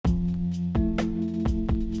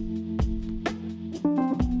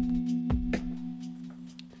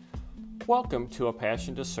Welcome to A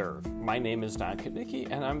Passion to Serve. My name is Don Kotnicki,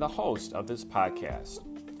 and I'm the host of this podcast.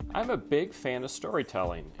 I'm a big fan of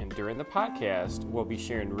storytelling, and during the podcast, we'll be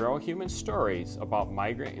sharing real human stories about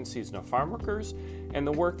migrant and seasonal farm workers and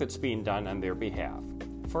the work that's being done on their behalf.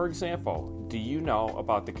 For example, do you know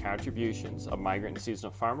about the contributions of migrant and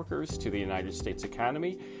seasonal farm workers to the United States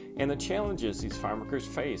economy and the challenges these farm workers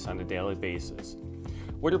face on a daily basis?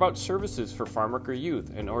 What about services for farm worker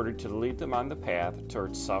youth in order to lead them on the path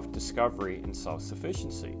towards self-discovery and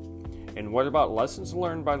self-sufficiency? And what about lessons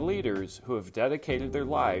learned by leaders who have dedicated their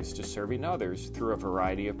lives to serving others through a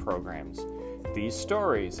variety of programs? These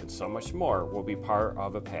stories and so much more will be part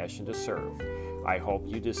of A Passion to Serve. I hope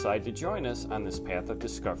you decide to join us on this path of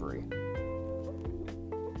discovery.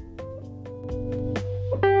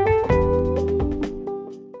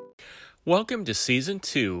 Welcome to Season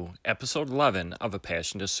 2, Episode 11 of A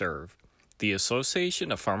Passion to Serve. The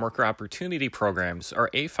Association of Farm Worker Opportunity Programs,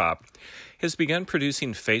 or AFOP, has begun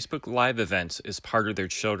producing Facebook Live events as part of their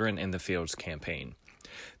Children in the Fields campaign.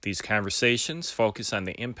 These conversations focus on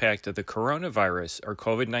the impact of the coronavirus, or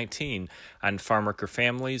COVID-19, on farm worker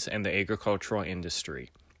families and the agricultural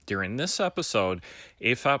industry. During this episode,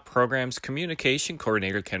 AFOP Program's Communication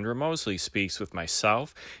Coordinator Kendra Mosley speaks with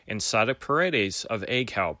myself and Sadik Paredes of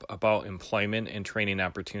AgHelp about employment and training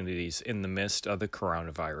opportunities in the midst of the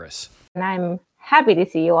coronavirus. And I'm happy to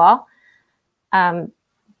see you all.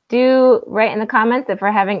 Do write in the comments if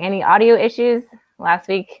we're having any audio issues. Last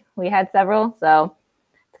week we had several, so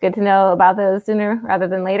it's good to know about those sooner rather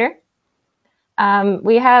than later.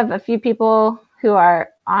 We have a few people who are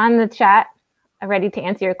on the chat ready to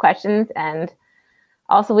answer your questions, and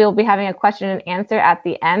also we will be having a question and answer at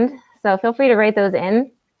the end, so feel free to write those in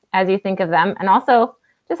as you think of them, and also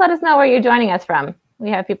just let us know where you're joining us from. We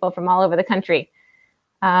have people from all over the country.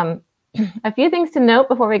 A few things to note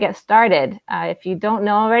before we get started. If you don't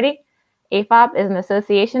know already, AFOP is an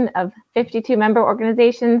association of 52 member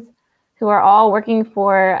organizations who are all working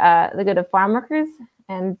for the good of farm workers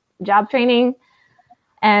and job training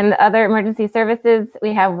and other emergency services.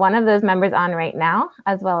 We have one of those members on right now,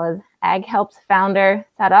 as well as AgHelp's founder,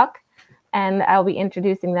 Sadik, and I'll be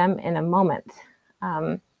introducing them in a moment.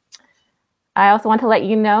 I also want to let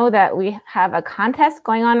you know that we have a contest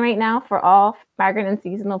going on right now for all migrant and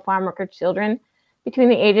seasonal farm worker children between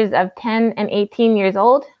the ages of 10 and 18 years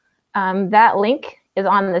old. That link is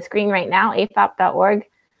on the screen right now,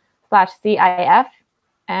 afop.org/CIF,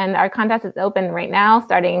 and our contest is open right now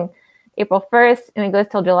starting April 1st, and it goes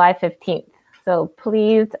till July 15th. So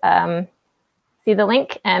please see the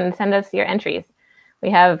link and send us your entries. We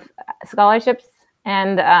have scholarships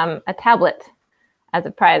and a tablet as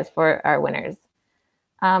a prize for our winners.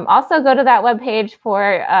 Also go to that webpage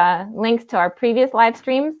for links to our previous live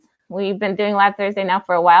streams. We've been doing Live Thursday now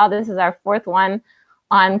for a while. This is our fourth one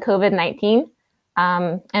on COVID-19.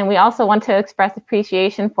 And we also want to express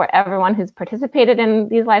appreciation for everyone who's participated in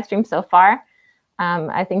these live streams so far.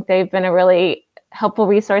 I think they've been a really helpful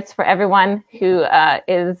resource for everyone who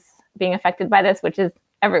is being affected by this, which is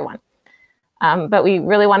everyone. But we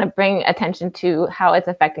really want to bring attention to how it's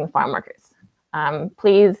affecting farm workers.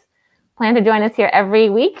 Please plan to join us here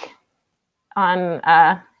every week on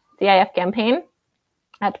CIF campaign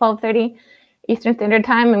at 12:30 Eastern Standard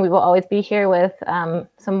Time, and we will always be here with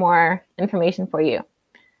some more information for you.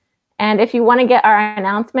 And if you want to get our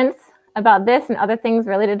announcements about this and other things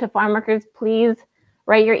related to farm workers, please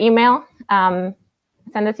write your email. Send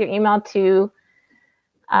us your email to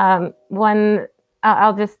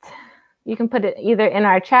you can put it either in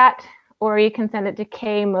our chat or you can send it to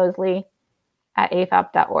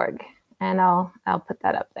kmosley@afop.org. And I'll put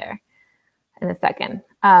that up there in a second.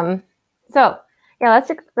 Let's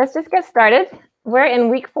just get started. We're in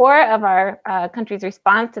week 4 of our country's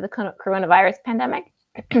response to the coronavirus pandemic.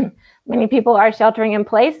 Many people are sheltering in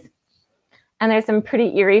place. And there's some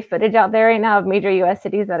pretty eerie footage out there right now of major U.S.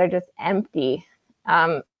 cities that are just empty.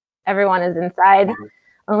 Everyone is inside.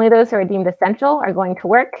 Only those who are deemed essential are going to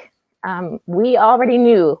work. We already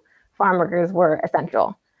knew farm workers were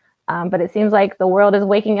essential, but it seems like the world is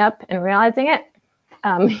waking up and realizing it.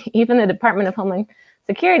 Even the Department of Homeland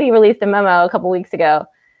Security released a memo a couple weeks ago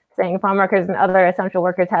saying farm workers and other essential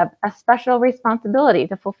workers have a special responsibility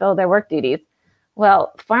to fulfill their work duties.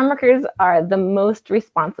 Well, farm workers are the most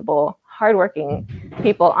responsible, hardworking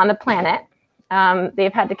people on the planet.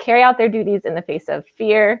 They've had to carry out their duties in the face of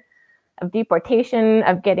fear, of deportation,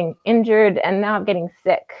 of getting injured, and now of getting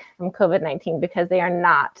sick from COVID-19 because they are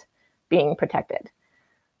not being protected.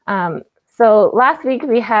 So last week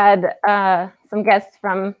we had some guests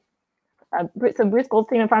from Bruce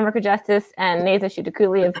Goldstein of Farm Worker Justice and Neza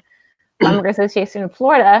Shutakuli of Farm Worker Association in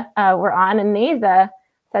Florida were on, and Neza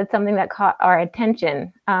said something that caught our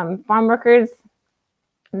attention. Farm workers,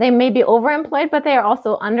 they may be overemployed, but they are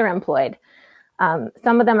also underemployed.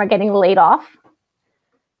 Some of them are getting laid off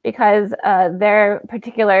because their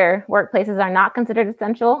particular workplaces are not considered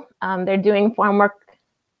essential. They're doing farm work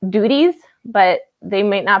duties, but they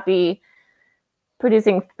may not be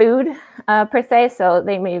producing food per se, so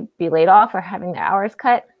they may be laid off or having their hours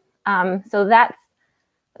cut. So that's,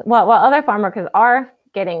 while other farm workers are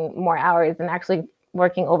getting more hours and actually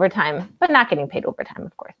working overtime, but not getting paid overtime,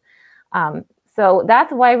 of course. So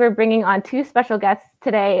that's why we're bringing on two special guests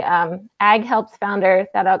today, Ag Help's founder,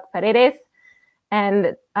 Sadok Paredes,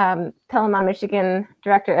 and Telemann Michigan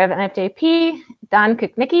Director of NFJP, Don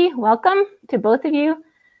Kuknicki. Welcome to both of you.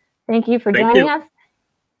 Thank you for joining us.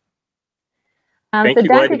 Thank you,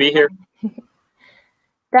 glad to be here.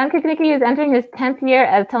 Don Kuknicki is entering his 10th year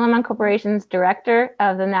as Telemann Corporation's Director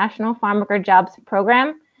of the National Farm Worker Jobs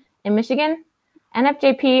Program in Michigan.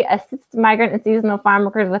 NFJP assists migrant and seasonal farm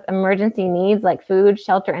workers with emergency needs like food,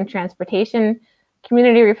 shelter, and transportation,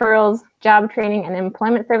 community referrals, job training, and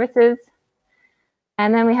employment services.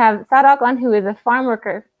 And then we have Sadok on, who is a former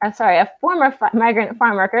migrant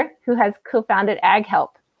farm worker who has co-founded Ag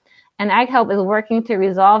Help. And Ag Help is working to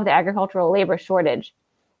resolve the agricultural labor shortage.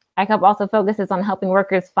 Ag Help also focuses on helping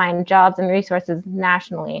workers find jobs and resources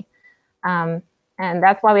nationally. And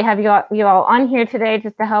that's why we have you all on here today,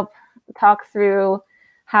 just to help talk through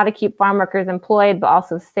how to keep farm workers employed, but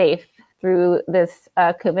also safe through this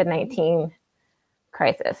COVID-19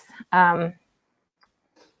 crisis. So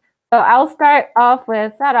I'll start off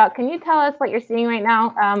with Sadok. Can you tell us what you're seeing right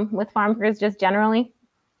now with farm workers just generally?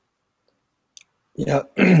 Yeah,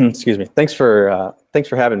 excuse me. Thanks for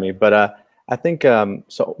having me. But I think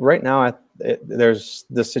so. Right now,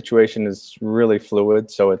 the situation is really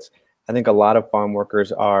fluid. So I think a lot of farm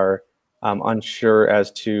workers are unsure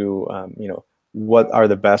as to what are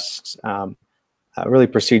the best really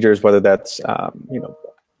procedures, whether that's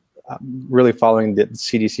really following the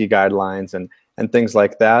CDC guidelines and things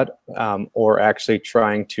like that, or actually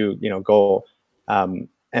trying to go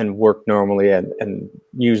and work normally and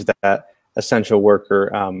use that essential worker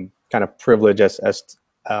kind of privilege as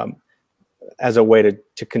a way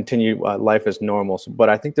to continue life as normal. But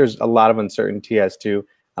I think there's a lot of uncertainty as to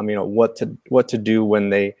what to do when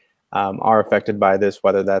they are affected by this,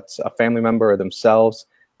 whether that's a family member or themselves.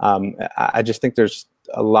 I just think there's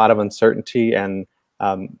a lot of uncertainty and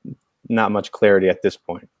not much clarity at this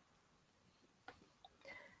point.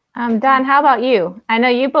 Don, how about you? I know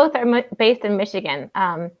you both are based in Michigan,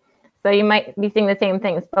 so you might be seeing the same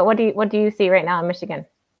things, but what do you see right now in Michigan?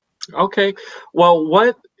 Okay, well,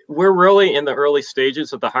 we're really in the early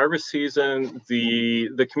stages of the harvest season.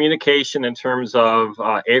 The communication in terms of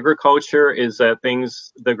agriculture is that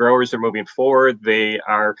the growers are moving forward. They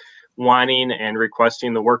are wanting and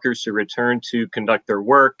requesting the workers to return to conduct their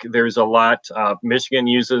work. There's a lot, Michigan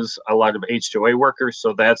uses a lot of H-2A workers,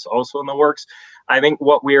 so that's also in the works. I think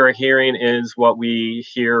what we are hearing is what we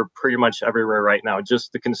hear pretty much everywhere right now,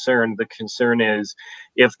 just the concern. The concern is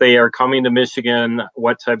if they are coming to Michigan,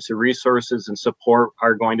 what types of resources and support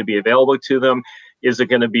are going to be available to them? Is it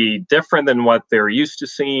going to be different than what they're used to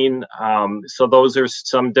seeing? So those are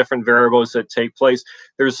some different variables that take place.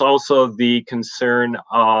 There's also the concern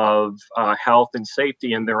of health and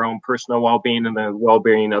safety and their own personal well-being and the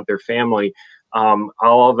well-being of their family.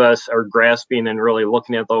 All of us are grasping and really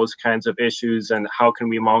looking at those kinds of issues and how can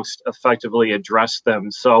we most effectively address them.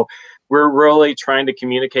 So we're really trying to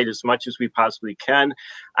communicate as much as we possibly can.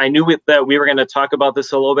 I knew that we were going to talk about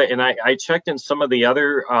this a little bit, and I checked in some of the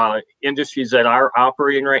other industries that are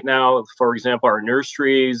operating right now. For example, our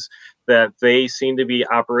nurseries, that they seem to be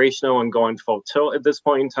operational and going full tilt at this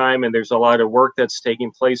point in time, and there's a lot of work that's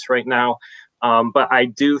taking place right now. But I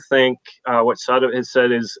do think what Sadok has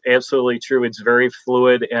said is absolutely true. It's very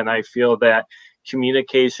fluid, and I feel that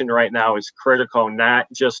communication right now is critical, not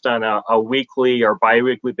just on a weekly or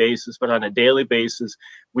bi-weekly basis, but on a daily basis.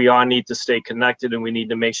 We all need to stay connected, and we need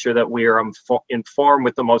to make sure that we are informed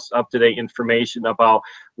with the most up-to-date information about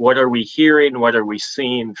what are we hearing, what are we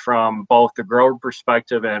seeing from both the grower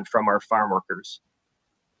perspective and from our farm workers.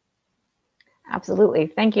 Absolutely.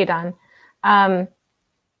 Thank you, Don.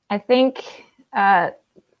 I think I'll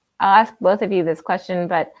ask both of you this question,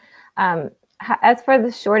 but as for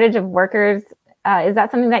the shortage of workers, is that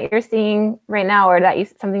something that you're seeing right now, or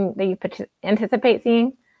something that you anticipate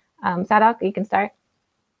seeing? Sadok, you can start.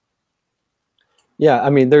 Yeah, I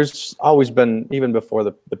mean, there's always been, even before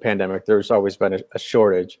the pandemic, there's always been a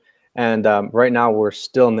shortage. And right now we're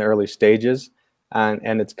still in the early stages,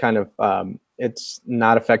 and it's kind of, it's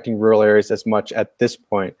not affecting rural areas as much at this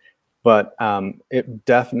point. but it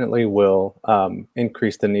definitely will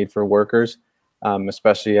increase the need for workers,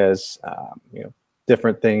 especially as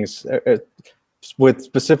different things with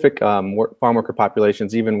specific farm worker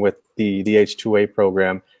populations. Even with the H-2A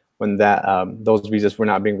program, when that those visas were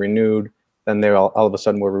not being renewed, then they all of a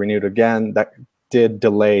sudden were renewed again. That did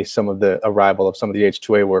delay some of the arrival of some of the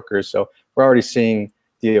H-2A workers. So we're already seeing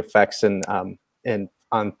the effects on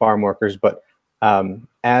farm workers. But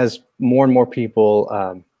as more and more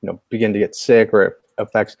people begin to get sick, or it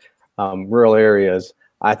affects rural areas,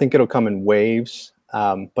 I think it'll come in waves.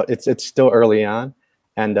 But it's still early on,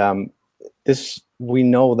 and we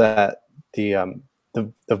know that the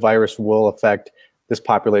virus will affect this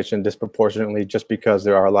population disproportionately, just because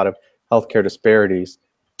there are a lot of healthcare disparities,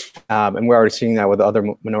 and we're already seeing that with other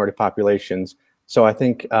minority populations. So I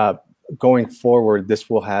think going forward, this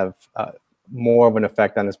will have more of an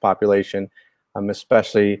effect on this population,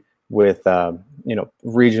 especially with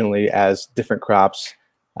regionally, as different crops,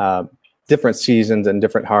 different seasons, and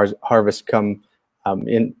different harvests come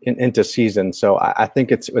into season. So I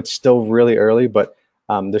think it's still really early, but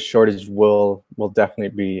the shortage will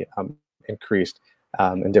definitely be increased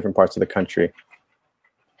in different parts of the country.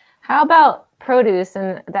 How about produce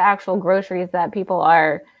and the actual groceries that people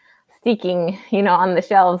are seeking, on the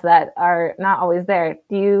shelves that are not always there?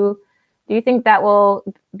 Do you think that will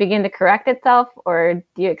begin to correct itself, or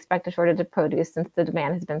do you expect a shortage of produce since the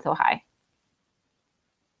demand has been so high?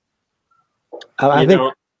 I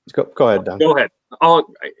think. Go ahead, Don. Go ahead. Oh,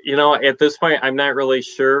 at this point, I'm not really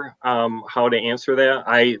sure how to answer that.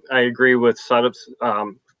 I agree with Sadup's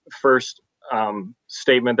first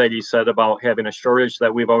statement that he said about having a shortage,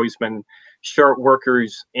 that we've always been short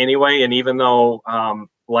workers anyway. And even though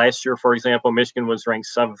last year, for example, Michigan was ranked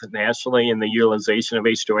 7th nationally in the utilization of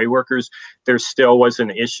H-2A workers, there still was an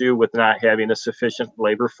issue with not having a sufficient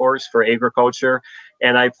labor force for agriculture.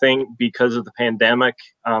 And I think because of the pandemic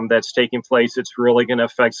that's taking place, it's really going to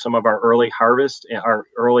affect some of our early harvest, our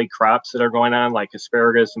early crops that are going on, like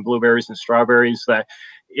asparagus and blueberries and strawberries, that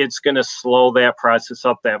it's going to slow that process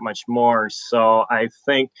up that much more. So I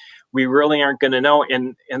think we really aren't going to know.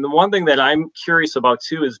 And the one thing that I'm curious about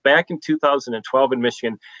too is, back in 2012 in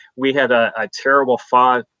Michigan, we had a terrible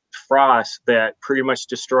frost that pretty much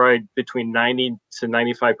destroyed between 90 to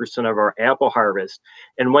 95% of our apple harvest.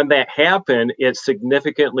 And when that happened, it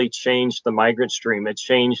significantly changed the migrant stream. It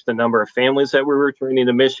changed the number of families that were returning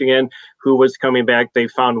to Michigan, who was coming back. They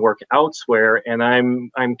found work elsewhere. And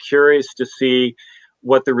I'm curious to see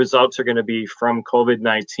what the results are going to be from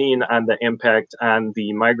COVID-19 on the impact on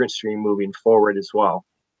the migrant stream moving forward as well.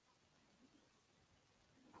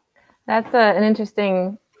 That's an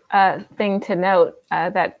interesting thing to note,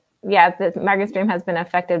 that, the migrant stream has been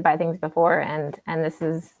affected by things before, and this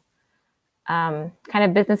is kind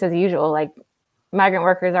of business as usual. Like, migrant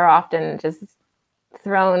workers are often just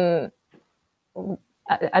thrown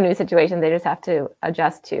a new situation they just have to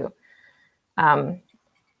adjust to.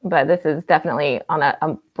 But this is definitely on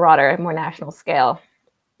a broader, more national scale,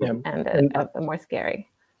 and a more scary.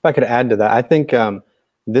 If I could add to that, I think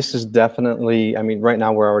this is definitely, right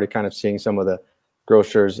now we're already kind of seeing some of the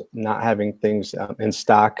grocers not having things in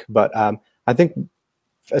stock. But I think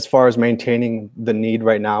as far as maintaining the need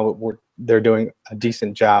right now, they're doing a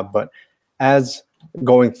decent job. But as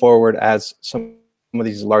going forward, as some of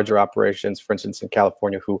these larger operations, for instance, in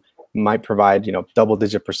California, who might provide,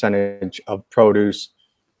 double-digit percentage of produce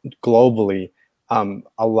globally,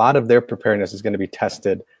 a lot of their preparedness is going to be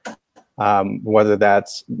tested, whether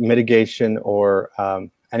that's mitigation or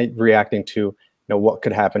any reacting to what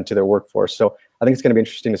could happen to their workforce. So I think it's going to be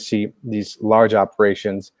interesting to see these large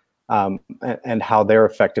operations and how they're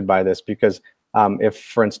affected by this, because if,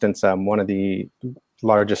 for instance, one of the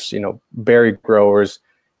largest berry growers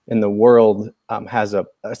in the world has a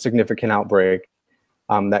significant outbreak,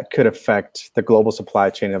 that could affect the global supply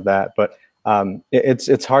chain of that. But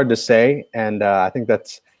it's hard to say, and I think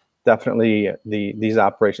that's definitely these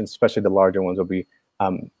operations, especially the larger ones,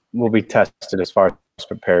 will be tested as far as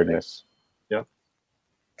preparedness.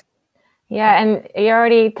 Yeah, and you're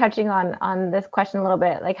already touching on this question a little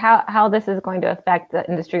bit, like how this is going to affect the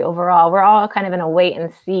industry overall. We're all kind of in a wait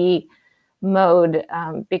and see mode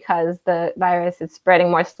because the virus is spreading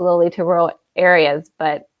more slowly to rural areas,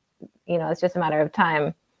 but it's just a matter of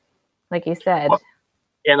time, like you said.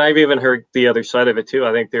 And I've even heard the other side of it too.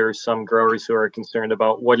 I think there are some growers who are concerned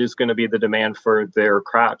about what is going to be the demand for their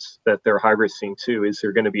crops that they're harvesting too. Is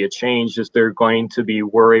there going to be a change? Is there going to be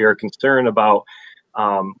worry or concern about,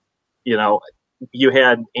 you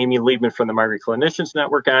had Amy Liebman from the Migrant Clinicians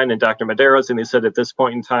Network on and Dr. Medeiros, and they said at this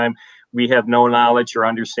point in time, we have no knowledge or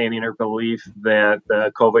understanding or belief that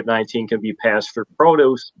the COVID-19 can be passed through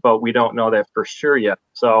produce, but we don't know that for sure yet.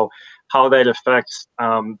 So how that affects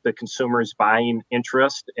the consumer's buying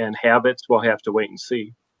interest and habits, we'll have to wait and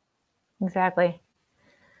see. Exactly.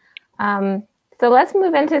 So let's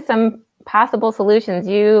move into some possible solutions.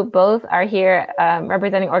 You both are here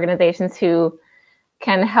representing organizations who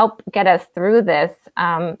can help get us through this.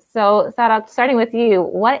 So Sadat, starting with you,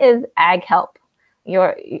 what is Ag Help?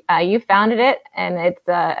 You founded it, and it's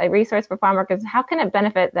a resource for farm workers. How can it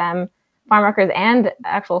benefit them, farm workers and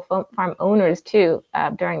actual farm owners too,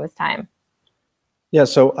 during this time? Yeah,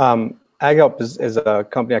 so Ag Help is a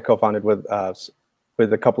company I co-founded with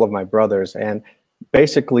a couple of my brothers, and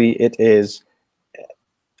basically it is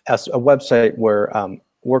a website where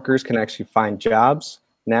workers can actually find jobs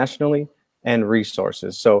nationally and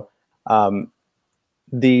resources. So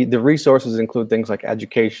the resources include things like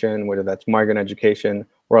education, whether that's migrant education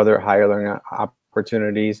or other higher learning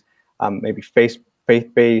opportunities, maybe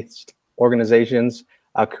faith-based organizations,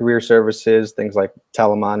 career services, things like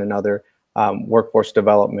Telemann and other workforce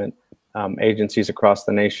development agencies across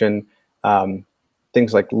the nation,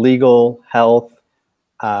 things like legal, health,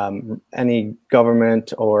 any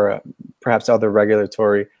government or perhaps other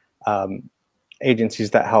regulatory agencies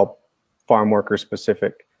that help farm worker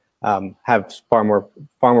specific, have farm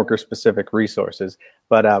worker specific resources.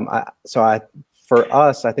 But for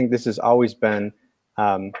us, I think this has always been,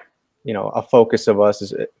 a focus of us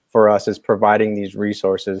is providing these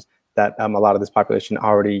resources that a lot of this population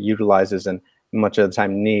already utilizes and much of the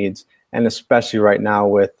time needs, and especially right now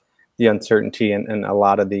with the uncertainty and a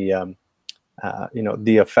lot of the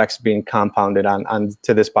the effects being compounded on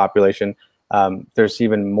to this population, there's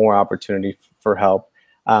even more opportunity for help.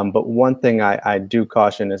 But one thing I do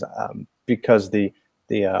caution is because the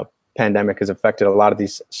pandemic has affected a lot of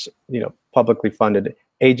these publicly funded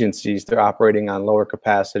agencies, they're operating on lower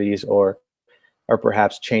capacities or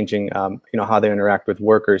perhaps changing how they interact with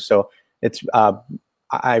workers. So it's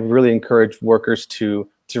I really encourage workers to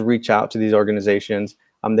reach out to these organizations.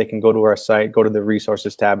 They can go to our site, go to the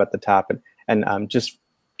resources tab at the top, and just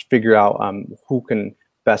figure out who can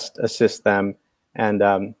best assist them. And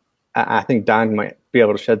I think Don might be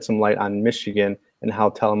able to shed some light on Michigan and how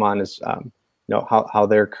Telemann is, how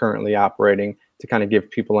they're currently operating, to kind of give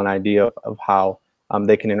people an idea of how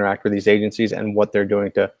they can interact with these agencies and what they're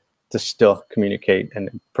doing to still communicate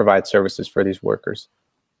and provide services for these workers.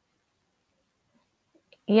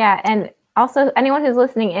 Yeah, and also anyone who's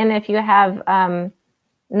listening in, if you have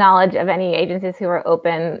knowledge of any agencies who are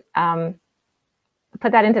open,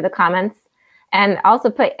 put that into the comments, and also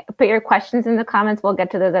put your questions in the comments. We'll get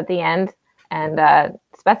to those at the end, and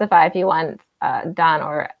specify if you want Don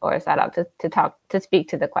or Sadat to speak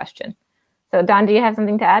to the question. So Don, do you have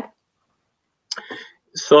something to add?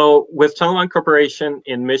 So with Telemann Corporation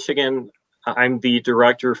in Michigan, I'm the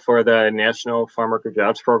director for the National Farm Worker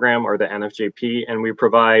Jobs Program, or the NFJP, and we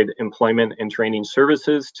provide employment and training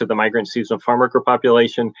services to the migrant seasonal farm worker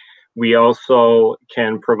population. We also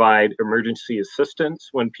can provide emergency assistance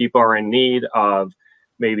when people are in need of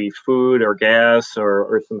maybe food or gas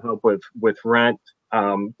or some help with rent,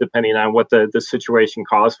 depending on what the situation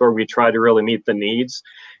calls for. We try to really meet the needs.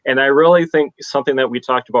 And I really think something that we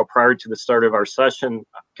talked about prior to the start of our session,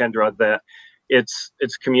 Kendra, that it's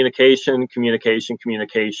communication.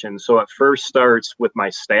 So it first starts with my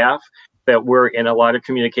staff, that we're in a lot of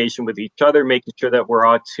communication with each other, making sure that we're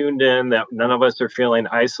all tuned in, that none of us are feeling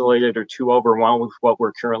isolated or too overwhelmed with what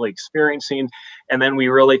we're currently experiencing. And then we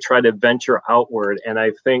really try to venture outward. And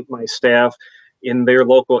I think my staff in their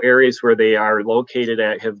local areas where they are located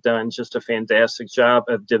at have done just a fantastic job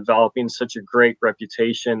of developing such a great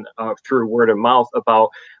reputation through word of mouth about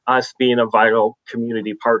us being a vital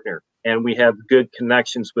community partner. And we have good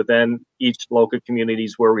connections within each local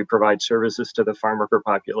communities where we provide services to the farm worker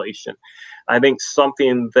population. I think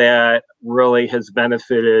something that really has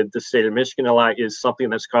benefited the state of Michigan a lot is something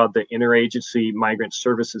that's called the Interagency Migrant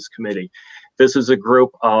Services Committee. This is a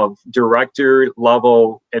group of director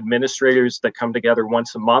level administrators that come together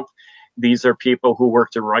once a month. These are people who work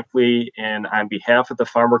directly and on behalf of the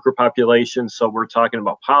farm worker population. So we're talking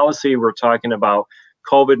about policy, we're talking about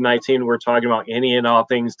COVID-19, we're talking about any and all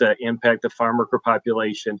things that impact the farm worker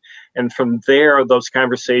population. And from there, those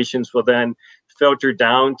conversations will then filter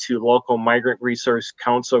down to local migrant resource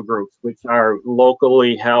council groups, which are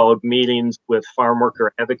locally held meetings with farm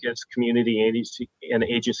worker advocates, community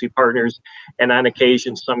agency partners, and on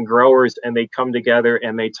occasion some growers, and they come together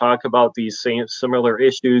and they talk about these similar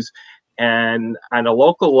issues. And on a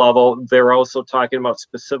local level, they're also talking about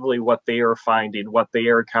specifically what they are finding, what they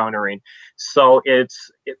are encountering. So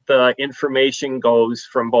the information goes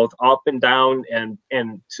from both up and down and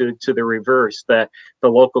to the reverse, that the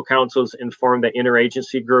local councils inform the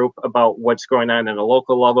interagency group about what's going on a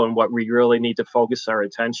local level and what we really need to focus our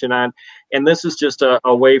attention on. And this is just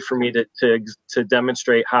a way for me to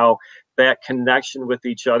demonstrate how that connection with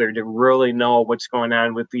each other, to really know what's going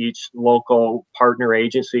on with each local partner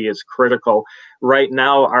agency, is critical. Right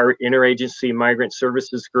now, our interagency migrant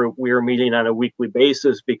services group, we are meeting on a weekly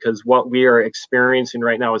basis because what we are experiencing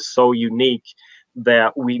right now is so unique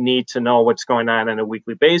that we need to know what's going on a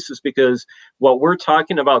weekly basis, because what we're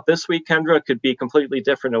talking about this week, Kendra, could be completely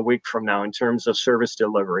different a week from now in terms of service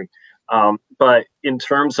delivery. But in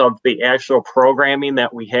terms of the actual programming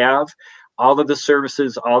that we have, all of the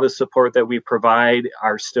services, all the support that we provide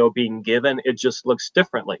are still being given. It just looks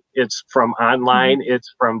differently. It's from online,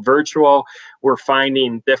 it's from virtual. We're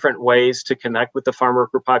finding different ways to connect with the farm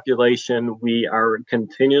worker population. We are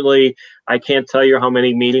continually, I can't tell you how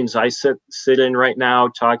many meetings I sit in right now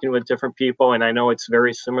talking with different people, and I know it's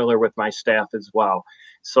very similar with my staff as well.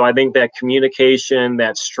 So I think that communication,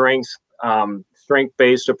 that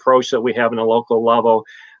strength-based approach that we have in a local level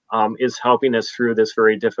is helping us through this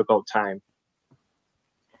very difficult time.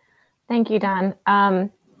 Thank you, Don.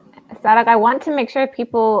 Sadak, I want to make sure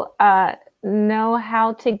people know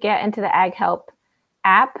how to get into the Ag Help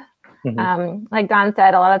app. Like Don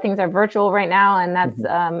said, a lot of things are virtual right now, and that's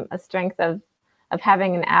a strength of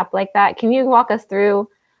having an app like that. Can you walk us through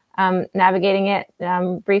navigating it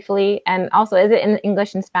briefly? And also, is it in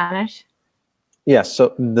English and Spanish? Yes,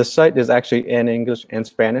 so the site is actually in English and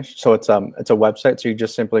Spanish. So it's a website. So you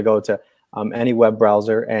just simply go to any web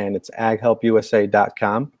browser, and it's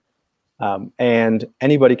aghelpusa.com. And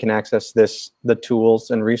anybody can access the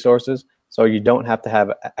tools and resources. So you don't have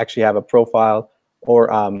to actually have a profile,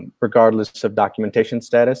 or regardless of documentation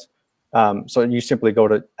status. So you simply go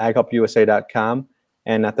to aghelpusa.com,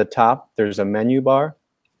 and at the top there's a menu bar,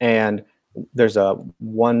 and there's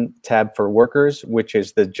one tab for workers, which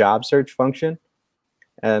is the job search function,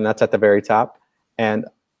 and that's at the very top. And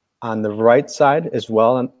on the right side as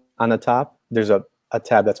well, on the top, there's a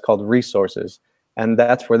tab that's called resources. And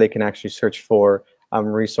that's where they can actually search for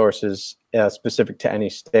resources specific to any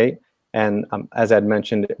state. And as I'd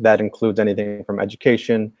mentioned, that includes anything from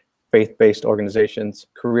education, faith-based organizations,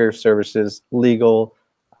 career services, legal,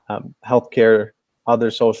 healthcare,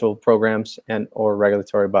 other social programs, and or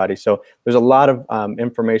regulatory bodies. So there's a lot of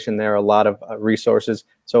information there, a lot of resources.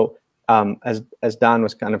 So as Don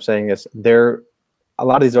was kind of saying, a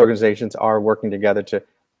lot of these organizations are working together to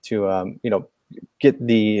get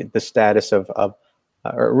the status of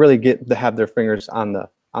or really have their fingers on the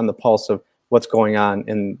pulse of what's going on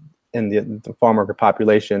in the farm worker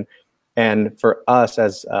population. And for us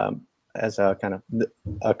as a kind of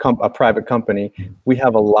a private company, we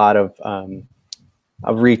have a lot of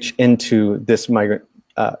reach into this migrant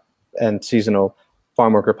and seasonal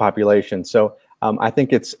farm worker population. So I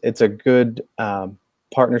think it's a good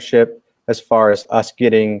partnership as far as us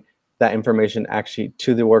getting that information actually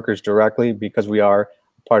to the workers directly, because we are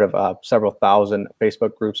part of several thousand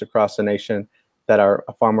Facebook groups across the nation that are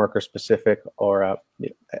farm worker specific, or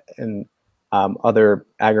in other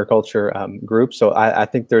agriculture groups. So I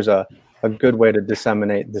think there's a good way to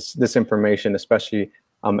disseminate this information, especially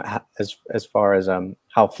as far as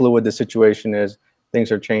how fluid the situation is.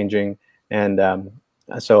 Things are changing, and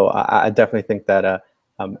so I definitely think that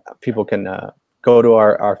people can go to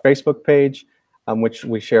our Facebook page, which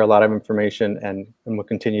we share a lot of information, and we'll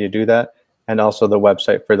continue to do that, and also the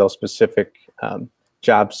website for those specific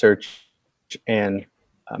job search and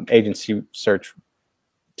agency search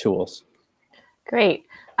tools. Great.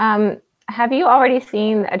 Have you already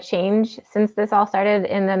seen a change since this all started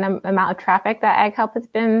in the amount of traffic that Ag Help has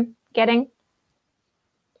been getting?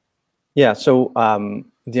 Yeah, so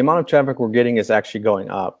the amount of traffic we're getting is actually going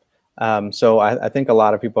up. So I think a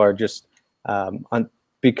lot of people are just,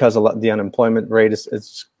 because the unemployment rate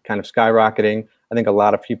is kind of skyrocketing, I think a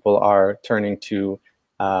lot of people are turning to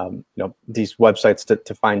these websites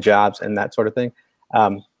to find jobs and that sort of thing.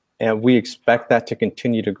 And we expect that to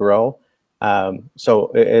continue to grow.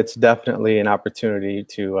 So it's definitely an opportunity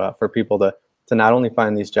for people to not only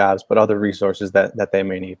find these jobs, but other resources that they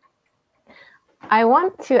may need. I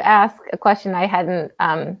want to ask a question I hadn't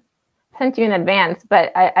sent you in advance,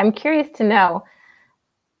 but I'm curious to know.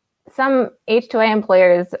 Some H-2A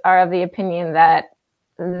employers are of the opinion that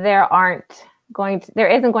there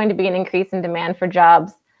isn't going to be an increase in demand for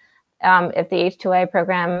jobs if the H-2A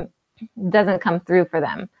program doesn't come through for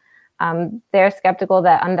them. they're skeptical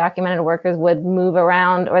that undocumented workers would move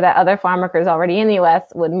around, or that other farm workers already in the U.S.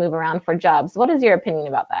 would move around for jobs. What is your opinion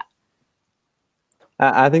about that?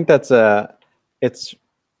 I think that's a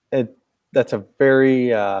very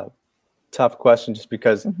tough question, just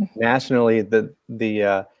because nationally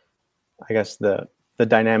I guess the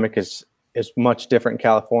dynamic is much different in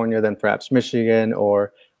California than perhaps Michigan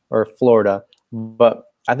or Florida. But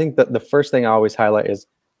I think that the first thing I always highlight is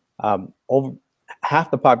over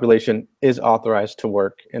half the population is authorized to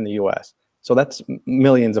work in the U.S. So that's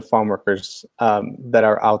millions of farm workers that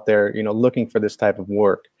are out there, looking for this type of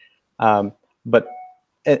work. But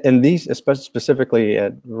in these, especially specifically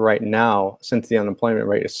right now, since the unemployment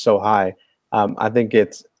rate is so high, I think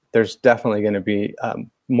there's definitely going to be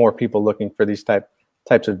more people looking for these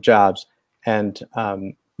types of jobs. And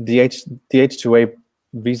the H-2A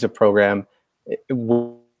visa program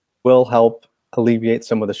will help alleviate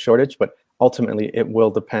some of the shortage, but ultimately it will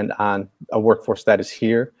depend on a workforce that is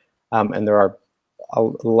here. And there are a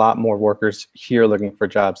lot more workers here looking for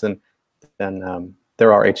jobs than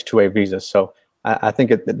there are H-2A visas. So I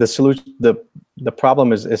think the solution, the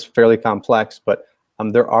problem is fairly complex, but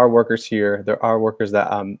there are workers here. There are workers that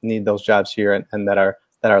need those jobs here and that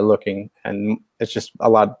are looking, and it's just a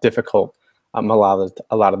lot difficult a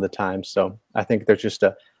lot of the time. So I think there's just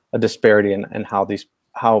a disparity in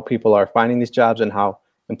how people are finding these jobs and how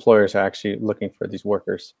employers are actually looking for these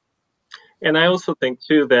workers. And I also think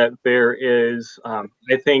too that there is, I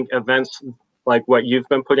think, events like what you've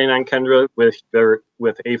been putting on, Kendra, with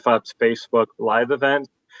AFOP's Facebook Live event.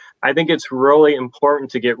 I think it's really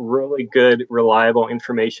important to get really good, reliable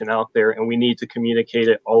information out there, and we need to communicate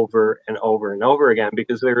it over and over and over again,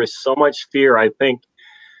 because there is so much fear. I think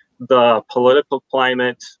the political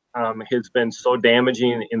climate has been so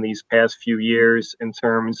damaging in these past few years in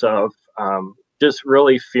terms of just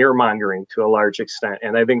really fear-mongering to a large extent.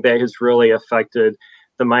 And I think that has really affected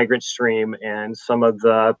the migrant stream and some of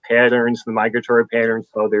the patterns, the migratory patterns,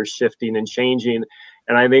 so they're shifting and changing.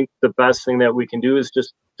 And I think the best thing that we can do is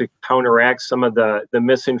just to counteract some of the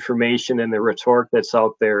misinformation and the rhetoric that's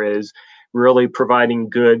out there, is really providing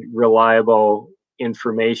good, reliable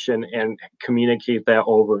information and communicate that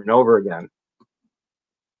over and over again.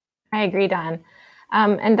 I agree, Don.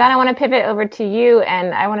 And Don, I want to pivot over to you,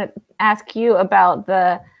 and I want to ask you about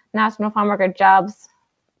the National Farm Worker Jobs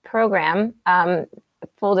Program.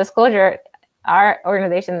 Full disclosure, our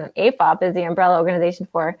organization, AFOP, is the umbrella organization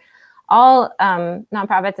for all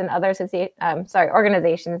nonprofits and other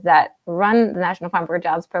organizations that run the National Farm Worker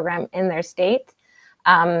Jobs Program in their state.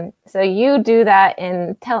 So you do that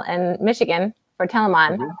in Michigan for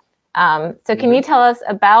Telemann. So can you tell us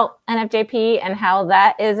about NFJP and how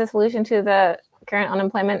that is a solution to the current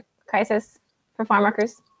unemployment crisis for farm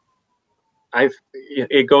workers?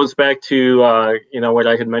 It goes back to what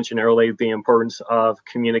I had mentioned earlier, the importance of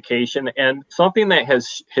communication, and something that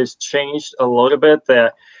has changed a little bit.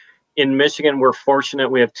 That in Michigan, we're fortunate.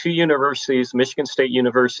 We have two universities, Michigan State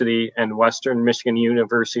University and Western Michigan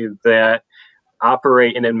University, that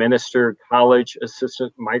operate and administer college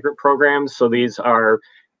assistant migrant programs. So these are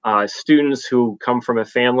students who come from a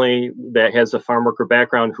family that has a farm worker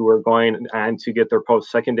background who are going on to get their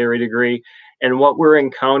post-secondary degree. And what we're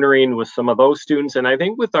encountering with some of those students, and I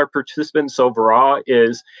think with our participants overall,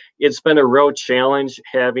 is it's been a real challenge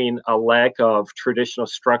having a lack of traditional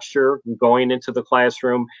structure going into the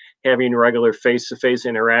classroom, having regular face-to-face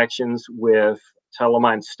interactions with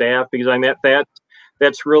Telemann staff, because I mean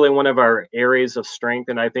that's really one of our areas of strength,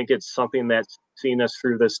 and I think it's something that's seen us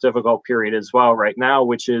through this difficult period as well right now,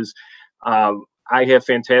 which is I have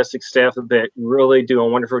fantastic staff that really do a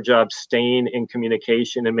wonderful job staying in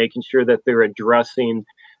communication and making sure that they're addressing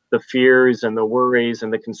the fears and the worries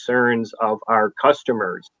and the concerns of our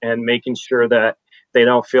customers, and making sure that they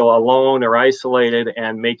don't feel alone or isolated,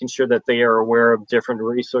 and making sure that they are aware of different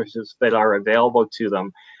resources that are available to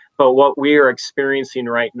them. But what we are experiencing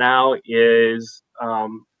right now is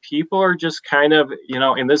people are just kind of,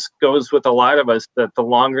 and this goes with a lot of us, that the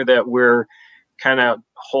longer that we're kind of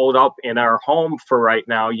holed up in our home for right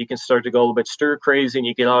now, you can start to go a little bit stir crazy, and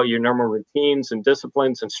you get all your normal routines and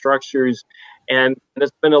disciplines and structures. And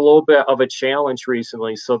it's been a little bit of a challenge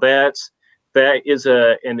recently. So that is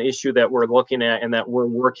an issue that we're looking at and that we're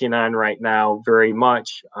working on right now very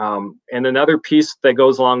much. And another piece that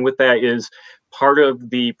goes along with that is part of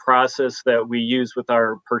the process that we use with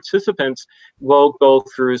our participants will go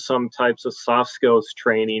through some types of soft skills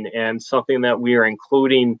training, and something that we are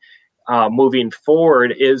including moving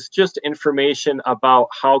forward is just information about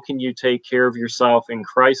how can you take care of yourself in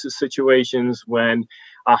crisis situations. When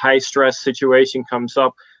a high stress situation comes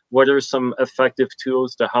up, what are some effective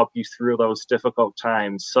tools to help you through those difficult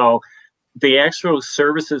times. So the actual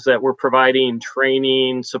services that we're providing,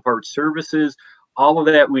 training, support services, all of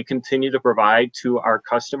that we continue to provide to our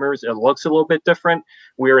customers. It looks a little bit different.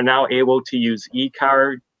 We are now able to use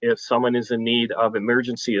e-card if someone is in need of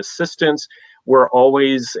emergency assistance. We're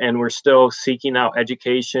still seeking out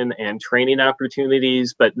education and training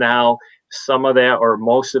opportunities, but now some of that or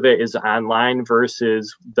most of it is online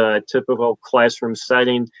versus the typical classroom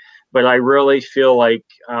setting. But I really feel like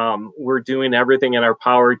we're doing everything in our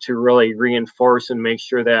power to really reinforce and make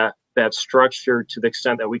sure that that structure, to the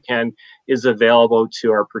extent that we can, is available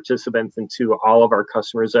to our participants and to all of our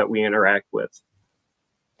customers that we interact with.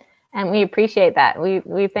 And we appreciate that.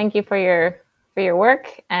 We thank you for your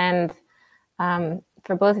work, and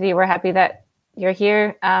for both of you, we're happy that you're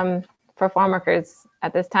here for farm workers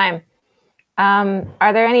at this time.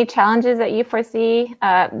 Are there any challenges that you foresee?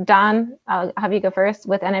 Don, I'll have you go first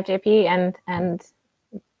with NFJP and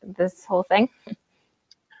this whole thing.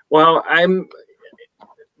 Well, I'm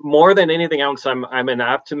more than anything else, I'm an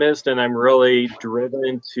optimist, and I'm really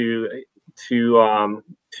driven to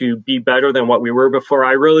be better than what we were before.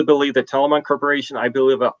 I really believe that Telemann Corporation, I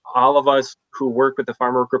believe that all of us who work with the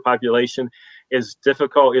farm worker population, as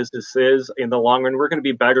difficult as this is, in the long run, we're going to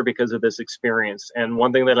be better because of this experience. And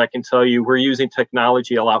one thing that I can tell you, we're using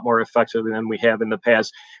technology a lot more effectively than we have in the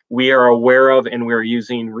past. We are aware of, and we're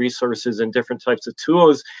using resources and different types of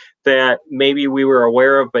tools that maybe we were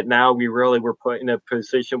aware of, but now we really were put in a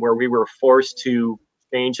position where we were forced to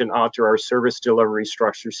change and alter our service delivery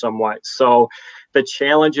structure somewhat. So the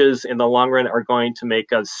challenges in the long run are going to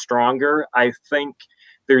make us stronger. I think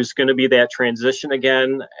there's going to be that transition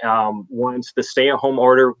again once the stay-at-home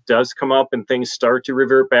order does come up and things start to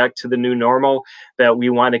revert back to the new normal, that we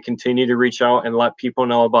want to continue to reach out and let people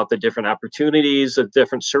know about the different opportunities, the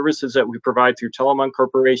different services that we provide through Telemann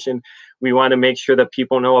Corporation. We want to make sure that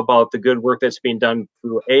people know about the good work that's being done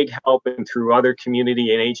through Ag Help and through other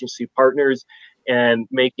community and agency partners, and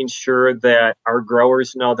making sure that our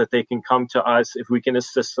growers know that they can come to us if we can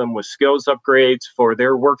assist them with skills upgrades for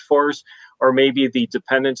their workforce, or maybe the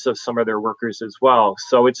dependence of some of their workers as well.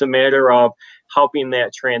 So it's a matter of helping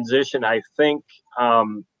that transition. I think,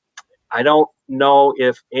 I don't know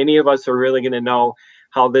if any of us are really going to know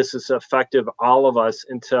how this is effective, all of us,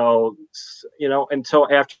 until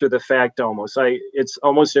after the fact almost. It's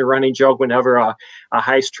almost a running joke whenever a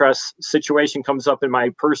high stress situation comes up in my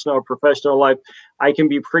personal or professional life. I can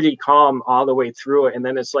be pretty calm all the way through it. And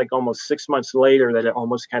then it's like almost 6 months later that it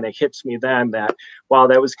almost kind of hits me then that, wow,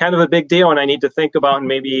 that was kind of a big deal. And I need to think about and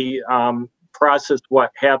maybe process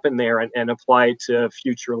what happened there and apply it to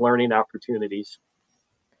future learning opportunities.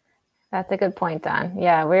 That's a good point, Don.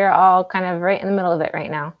 Yeah, we're all kind of right in the middle of it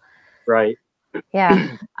right now. Right.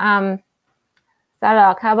 Yeah.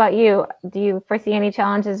 Sadok, how about you? Do you foresee any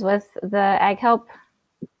challenges with the Ag Help?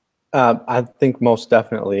 I think most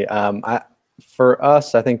definitely. For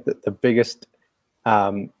us, I think that the biggest,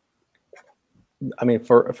 for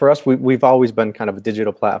us, we've always been kind of a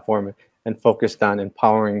digital platform and focused on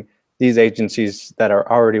empowering these agencies that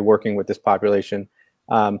are already working with this population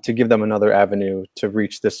to give them another avenue to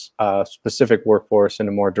reach this specific workforce in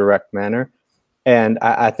a more direct manner. And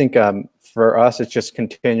I think for us, it's just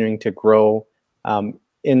continuing to grow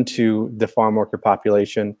into the farm worker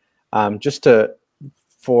population,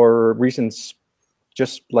 for reasons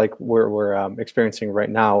just like we're experiencing right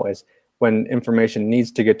now, is when information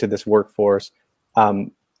needs to get to this workforce,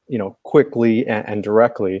 quickly and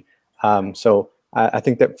directly. So I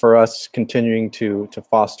think that for us, continuing to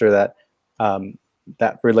foster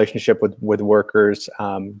that relationship with workers,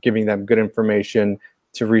 giving them good information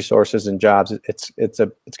to resources and jobs, it's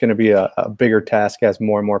going to be a bigger task as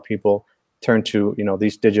more and more people turn to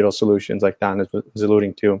these digital solutions like Don was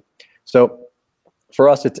alluding to. So for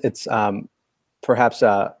us, it's perhaps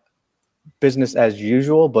business as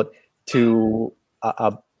usual, but to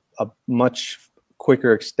a much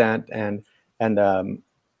quicker extent, and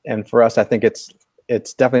for us, I think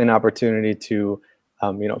it's definitely an opportunity to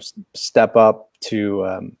step up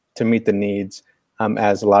to meet the needs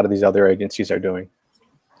as a lot of these other agencies are doing.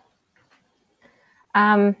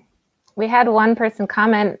 We had one person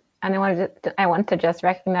comment, and I want to just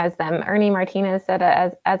recognize them. Ernie Martinez said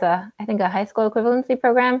as a high school equivalency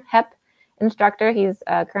program, HEP instructor. He's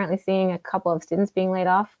currently seeing a couple of students being laid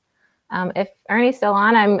off. If Ernie's still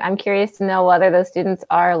on, I'm curious to know whether those students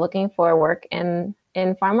are looking for work in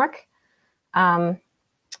farm work. And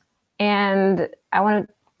I want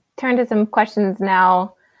to turn to some questions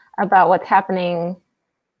now about what's happening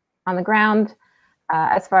on the ground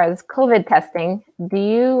as far as COVID testing.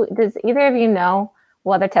 Does either of you know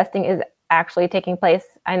whether testing is actually taking place?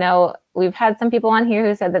 I know we've had some people on here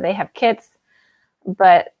who said that they have kits,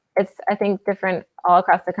 but it's, I think, different all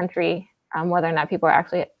across the country whether or not people are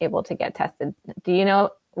actually able to get tested. Do you know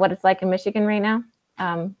what it's like in Michigan right now?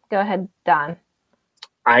 Go ahead, Don.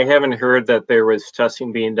 I haven't heard that there was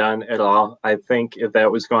testing being done at all. I think if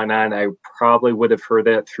that was going on, I probably would have heard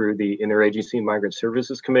that through the Interagency Migrant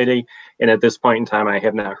Services Committee. And at this point in time, I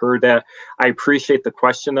have not heard that. I appreciate the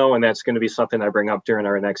question, though, and that's going to be something I bring up during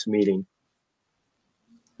our next meeting.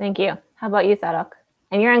 Thank you. How about you, Sadok?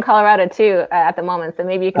 And you're in Colorado, too, at the moment, so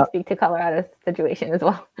maybe you can speak to Colorado's situation as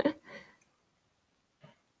well.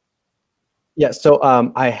 Yeah, so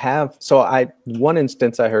one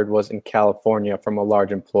instance I heard was in California from a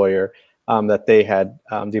large employer that they had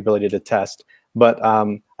the ability to test. But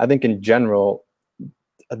I think in general,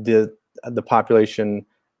 the population,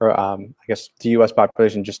 or I guess the U.S.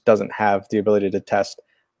 population, just doesn't have the ability to test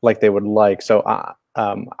like they would like. So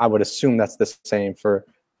I would assume that's the same for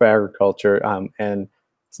agriculture. And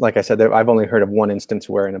like I said, I've only heard of one instance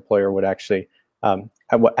where an employer would actually have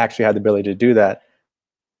the ability to do that.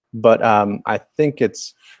 But I think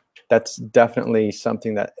that's definitely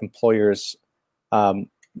something that employers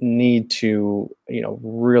need to,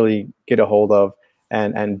 really get a hold of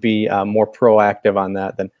and be more proactive on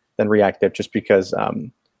that than reactive. Just because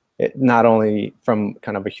it not only from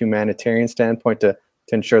kind of a humanitarian standpoint to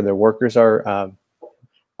ensure their workers are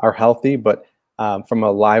healthy, but from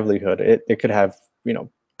a livelihood, it could have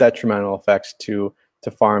detrimental effects to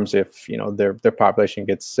farms if their population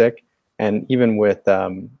gets sick, and even with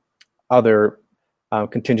other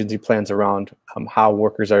contingency plans around how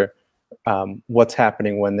workers are, what's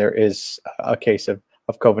happening when there is a case of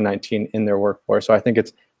COVID-19 in their workforce. So I think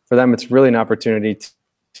for them, it's really an opportunity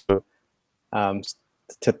to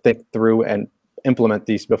think through and implement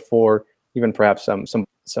these before even perhaps some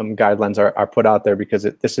guidelines are put out there, because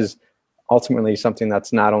this is ultimately something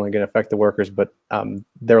that's not only going to affect the workers, but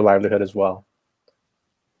their livelihood as well.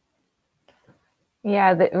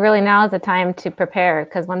 Yeah, really now is the time to prepare,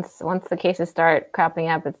 because once the cases start cropping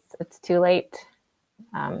up, it's too late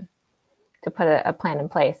to put a plan in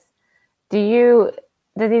place. Does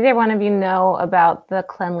either one of you know about the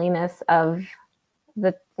cleanliness of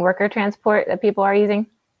the worker transport that people are using?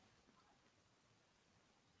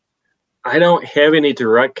 I don't have any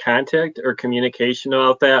direct contact or communication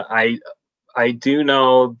about that. I do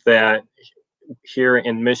know that here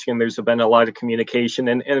in Michigan, there's been a lot of communication,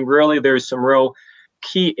 and really there's some real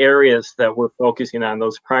key areas that we're focusing on.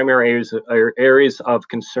 Those primary areas of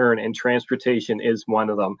concern, and transportation is one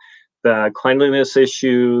of them. The cleanliness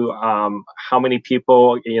issue, how many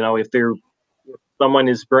people, if someone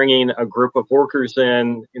is bringing a group of workers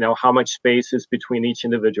in, how much space is between each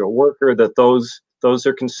individual worker, those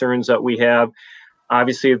are concerns that we have.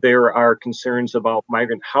 Obviously, there are concerns about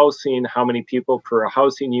migrant housing, how many people per a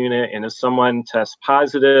housing unit, and if someone tests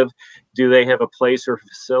positive, do they have a place or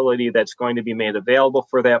facility that's going to be made available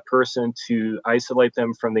for that person to isolate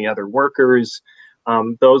them from the other workers?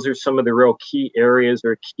 Those are some of the real key areas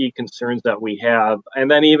or key concerns that we have. And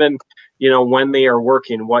then even, when they are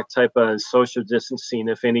working, what type of social distancing,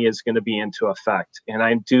 if any, is going to be into effect. And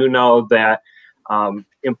I do know that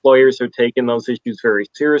employers are taking those issues very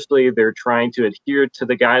seriously. They're trying to adhere to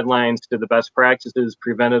the guidelines, to the best practices,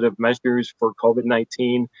 preventative measures for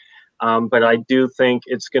COVID-19. But I do think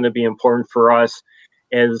it's going to be important for us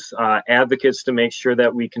as advocates to make sure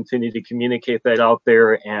that we continue to communicate that out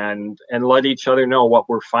there and let each other know what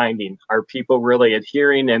we're finding. Are people really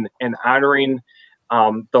adhering and honoring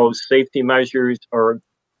those safety measures, or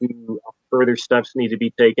do further steps need to be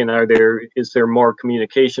taken? Is there more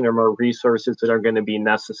communication or more resources that are going to be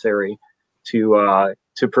necessary to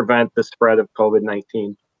prevent the spread of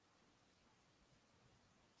COVID-19?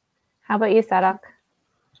 How about you, Sadok?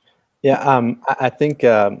 Yeah, I think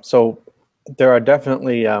so. There are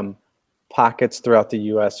definitely pockets throughout the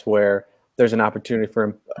U.S. where there's an opportunity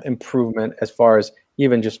for improvement as far as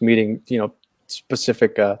even just meeting,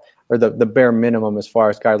 specific or the bare minimum as far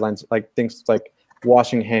as guidelines, like things like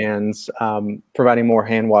washing hands, providing more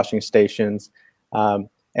hand washing stations,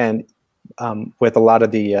 and with a lot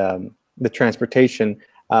of the transportation,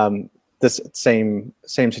 this same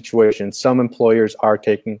situation. Some employers are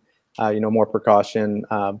taking more precaution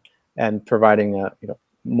and providing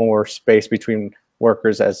more space between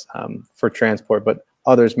workers as for transport, but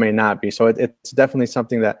others may not be. So it's definitely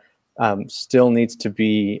something that still needs to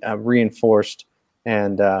be reinforced,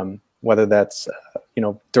 and whether that's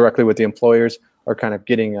directly with the employers or kind of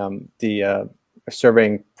getting the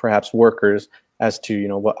surveying perhaps workers as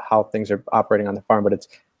to how things are operating on the farm. But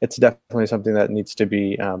it's definitely something that needs to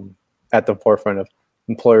be at the forefront of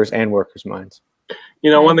employers and workers' minds.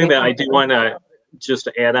 One thing that I do want to just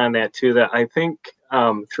add on that too, that I think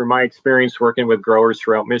through my experience working with growers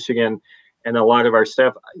throughout Michigan and a lot of our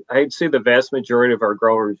staff, I'd say the vast majority of our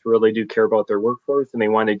growers really do care about their workforce and they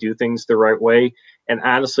want to do things the right way. And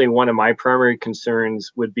honestly, one of my primary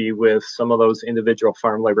concerns would be with some of those individual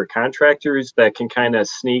farm labor contractors that can kind of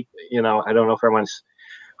sneak, I don't know if I want to,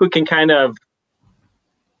 who can kind of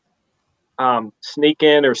sneak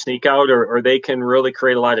in or sneak out, or they can really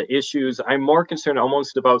create a lot of issues. I'm more concerned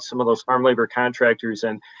almost about some of those farm labor contractors,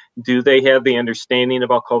 and do they have the understanding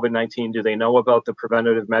about COVID-19? Do they know about the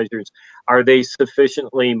preventative measures? Are they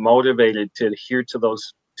sufficiently motivated to adhere to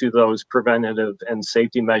those preventative and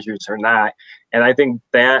safety measures or not? And I think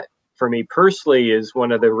that, for me personally, is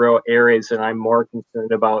one of the real areas that I'm more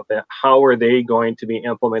concerned about, that how are they going to be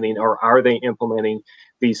implementing, or are they implementing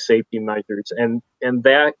these safety measures? And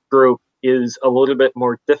that group is a little bit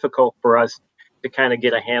more difficult for us to kind of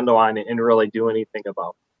get a handle on it and really do anything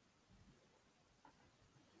about.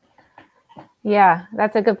 Yeah,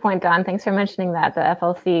 that's a good point, Don. Thanks for mentioning that. The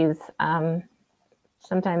FLCs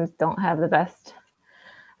sometimes don't have the best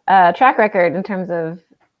track record in terms of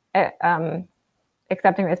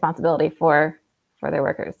accepting responsibility for their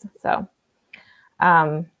workers. So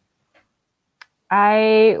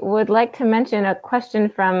I would like to mention a question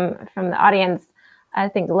from the audience. I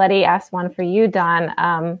think Letty asked one for you,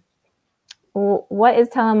 Don. What is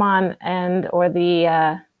Telamon or the,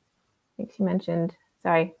 I think she mentioned,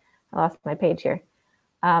 sorry, I lost my page here.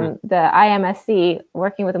 The IMSC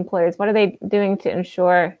working with employers, what are they doing to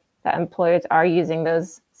ensure that employers are using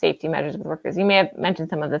those safety measures with workers? You may have mentioned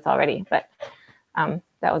some of this already, but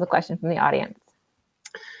that was a question from the audience.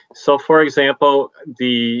 So for example,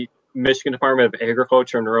 the Michigan Department of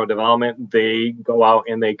Agriculture and Rural Development, they go out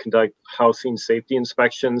and they conduct housing safety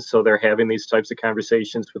inspections. So they're having these types of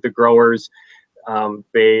conversations with the growers.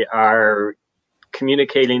 They are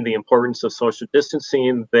communicating the importance of social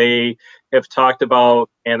distancing. They have talked about,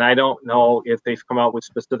 and I don't know if they've come out with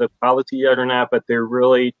specific policy yet or not, but they're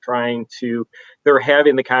really they're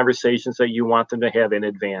having the conversations that you want them to have in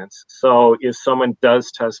advance. So if someone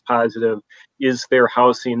does test positive, is there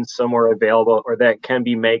housing somewhere available, or that can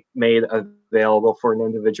be made available for an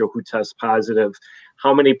individual who tests positive?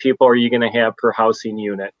 How many people are you going to have per housing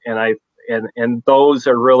unit? And those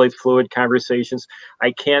are really fluid conversations.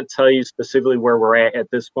 I can't tell you specifically where we're at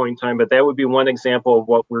this point in time, but that would be one example of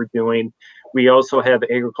what we're doing. We also have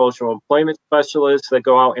agricultural employment specialists that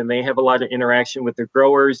go out and they have a lot of interaction with the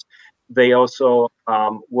growers. They also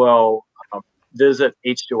will visit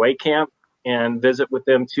H2A camp and visit with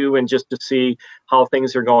them too, and just to see how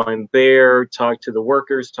things are going there, talk to the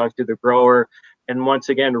workers, talk to the grower, and once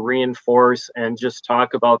again, reinforce and just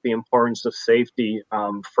talk about the importance of safety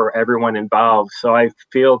for everyone involved. So I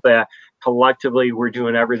feel that collectively we're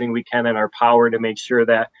doing everything we can in our power to make sure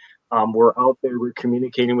that we're out there, we're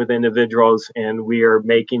communicating with individuals, and we are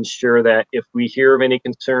making sure that if we hear of any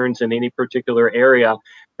concerns in any particular area,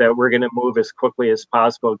 that we're going to move as quickly as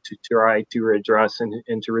possible to try to address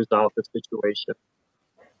and to resolve the situation.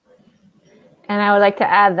 And I would like to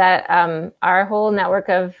add that our whole network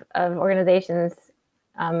of organizations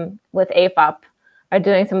with AFOP are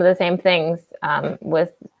doing some of the same things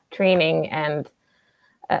with training, and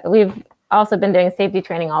we've also been doing safety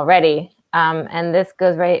training already. And this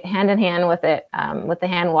goes right hand in hand with it, with the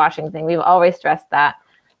hand washing thing. We've always stressed that.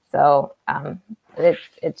 So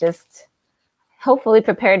it just hopefully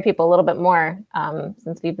prepared people a little bit more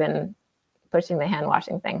since we've been pushing the hand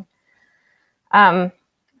washing thing.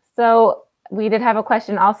 So we did have a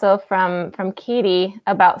question also from Katie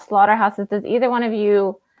about slaughterhouses. Does either one of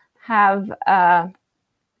you have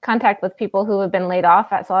contact with people who have been laid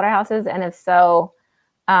off at slaughterhouses? And if so,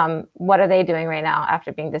 what are they doing right now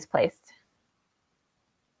after being displaced?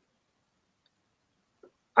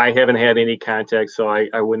 I haven't had any contact, so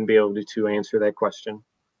I wouldn't be able to answer that question.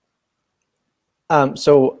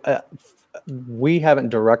 We haven't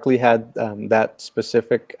directly had that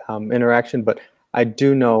specific interaction, but I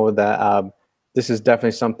do know that this is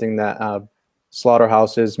definitely something that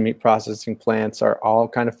slaughterhouses, meat processing plants are all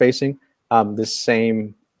kind of facing this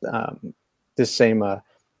same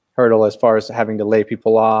hurdle as far as having to lay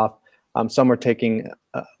people off. Some are taking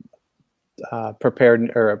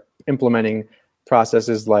prepared or implementing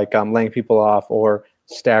processes like laying people off or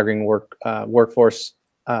staggering workforce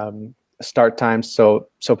start times, so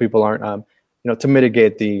people aren't to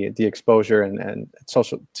mitigate the exposure and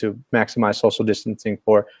to maximize social distancing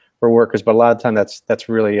for workers. But a lot of time that's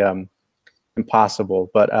really impossible.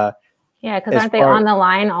 But yeah, because aren't they on the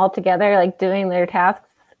line altogether, like doing their tasks?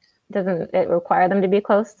 Doesn't it require them to be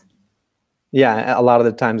close? Yeah, a lot of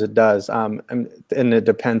the times it does, and it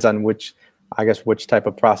depends on which I guess which type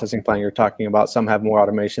of processing plant you're talking about. Some have more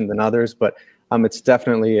automation than others, but it's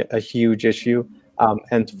definitely a huge issue.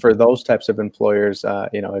 And for those types of employers,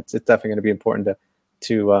 it's definitely going to be important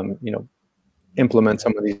to implement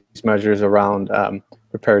some of these measures around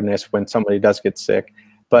preparedness when somebody does get sick.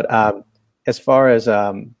 But as far as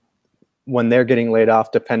when they're getting laid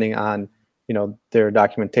off, depending on their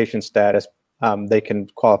documentation status, they can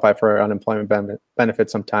qualify for unemployment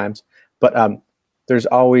benefits sometimes. But there's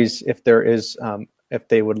always, if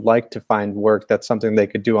they would like to find work, that's something they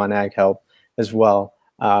could do on Ag Help as well.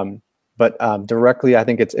 But directly, I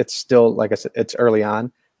think it's still, like I said, it's early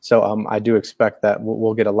on. So I do expect that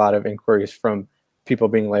we'll get a lot of inquiries from people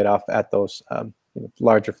being laid off at those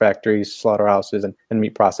larger factories, slaughterhouses, and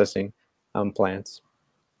meat processing plants.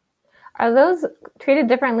 Are those treated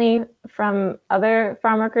differently from other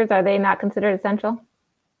farm workers? Are they not considered essential?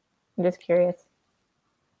 I'm just curious.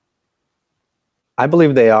 I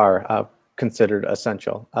believe they are considered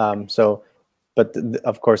essential. But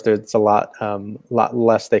of course, there's a lot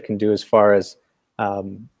less they can do as far as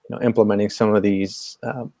implementing some of these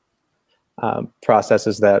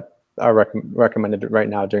processes that are recommended right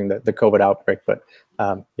now during the COVID outbreak. But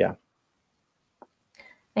yeah.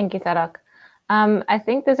 Thank you, Sadok. I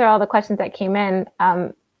think those are all the questions that came in.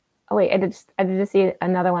 Oh wait, I did just see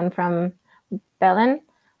another one from Belen.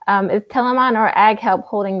 Is Telemann or Ag Help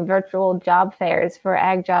holding virtual job fairs for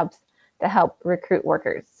ag jobs to help recruit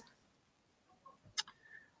workers?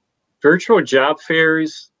 Virtual job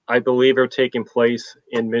fairs, I believe, are taking place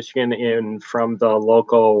in Michigan from the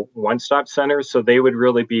local one-stop centers. So they would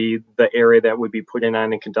really be the area that would be putting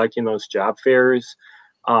on and conducting those job fairs.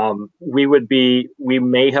 We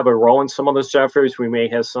may have a role in some of those job fairs. We may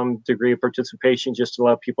have some degree of participation just to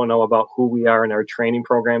let people know about who we are in our training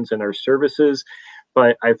programs and our services.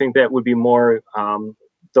 But I think that would be more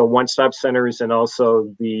the one-stop centers, and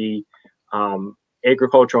also the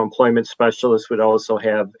agricultural employment specialists would also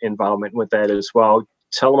have involvement with that as well.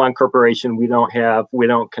 Telemann Corporation, we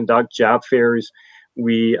don't conduct job fairs.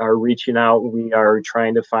 We are reaching out. We are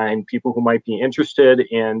trying to find people who might be interested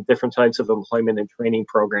in different types of employment and training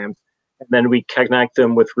programs. And then we connect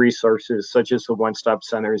them with resources such as the one-stop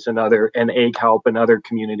centers and Ag Help and other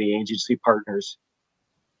community agency partners.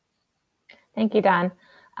 Thank you, Don.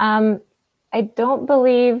 I don't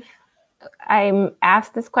believe I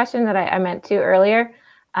asked this question that I meant to earlier,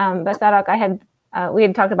 but Sadok, we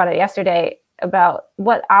had talked about it yesterday about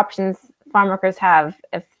what options farm workers have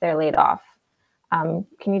if they're laid off.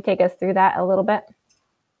 Can you take us through that a little bit?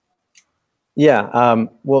 Yeah.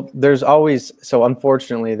 Well, there's always, so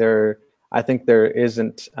unfortunately, I think there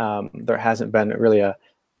hasn't been really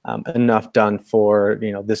enough done for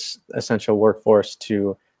this essential workforce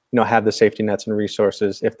to have the safety nets and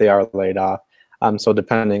resources if they are laid off. So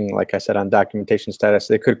depending, like I said, on documentation status,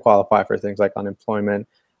 they could qualify for things like unemployment.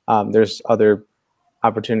 There's other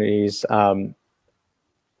opportunities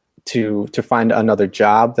to find another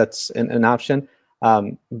job that's an option.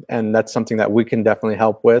 And that's something that we can definitely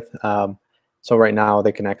help with. So right now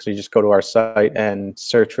they can actually just go to our site and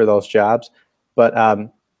search for those jobs. But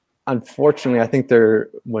unfortunately, I think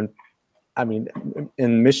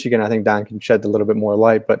in Michigan, I think Don can shed a little bit more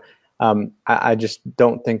light, but I just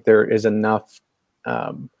don't think there is enough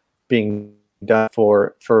being done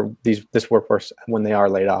for this workforce when they are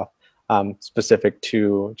laid off, specific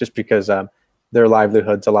to, just because their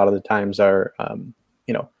livelihoods a lot of the times are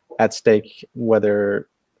at stake, whether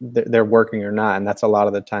they're working or not, and that's a lot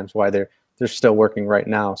of the times why they're still working right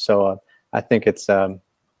now. So I think it's a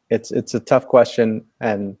tough question,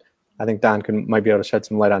 and I think Don might be able to shed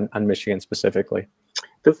some light on Michigan specifically.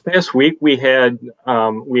 This past week, we had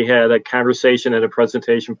a conversation and a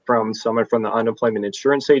presentation from someone from the Unemployment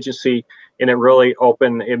Insurance Agency, and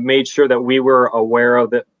it made sure that we were aware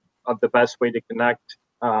of the best way to connect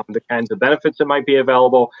the kinds of benefits that might be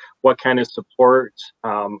available, what kind of support,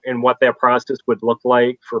 and what that process would look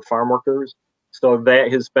like for farm workers. So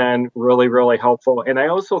that has been really, really helpful. And I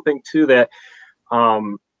also think too that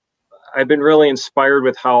I've been really inspired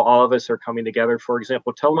with how all of us are coming together. For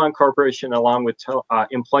example, Telemann Corporation, along with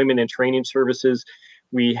Employment and Training Services,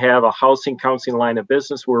 we have a housing counseling line of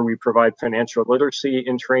business where we provide financial literacy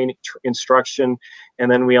and training instruction.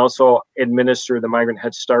 And then we also administer the Migrant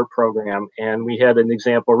Head Start program. And we had an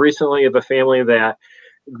example recently of a family that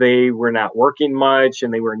they were not working much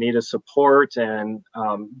and they were in need of support, and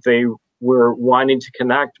they were wanting to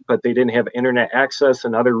connect, but they didn't have internet access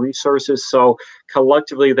and other resources. So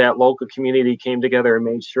collectively, that local community came together and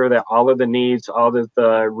made sure that all of the needs, all of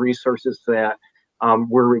the resources that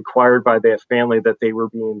were required by that family that they were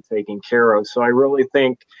being taken care of. So I really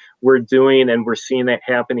think we're doing, and we're seeing that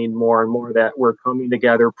happening more and more, that we're coming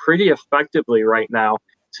together pretty effectively right now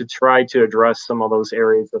to try to address some of those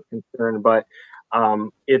areas of concern. But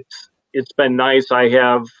it's been nice. I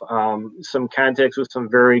have some contacts with some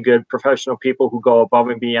very good professional people who go above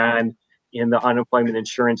and beyond in the Unemployment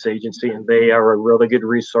Insurance Agency, and they are a really good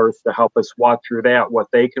resource to help us walk through that, what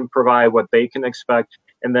they can provide, what they can expect,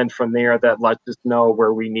 and then from there, that lets us know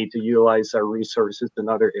where we need to utilize our resources in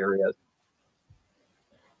other areas.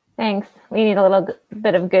 Thanks. We need a little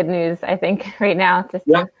bit of good news, I think, right now, just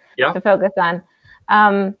to focus on.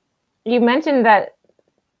 You mentioned that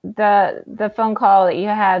the phone call that you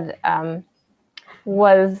had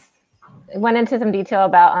went into some detail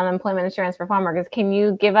about unemployment insurance for farm workers. Can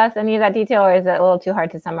you give us any of that detail, or is it a little too hard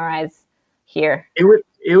to summarize here?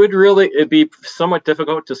 It'd be somewhat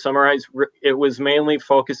difficult to summarize. It was mainly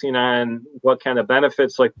focusing on what kind of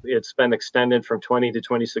benefits, like it's been extended from 20 to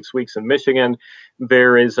 26 weeks in Michigan.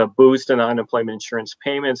 There is a boost in unemployment insurance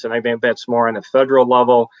payments, and I think that's more on a federal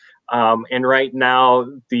level. And right now,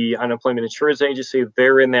 the Unemployment Insurance Agency,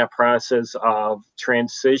 they're in that process of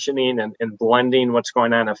transitioning and blending what's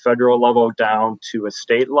going on at a federal level down to a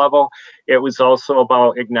state level. It was also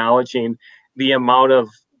about acknowledging the amount of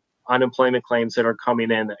unemployment claims that are coming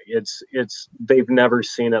in. They've never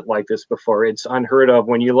seen it like this before. It's unheard of.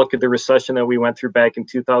 When you look at the recession that we went through back in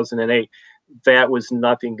 2008, that was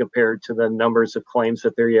nothing compared to the numbers of claims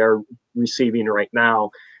that they are receiving right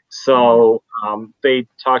now. So they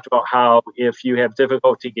talked about how if you have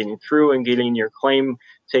difficulty getting through and getting your claim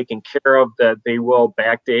taken care of, that they will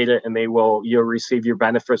backdate it and you'll receive your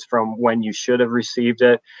benefits from when you should have received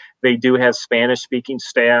it. They do have Spanish speaking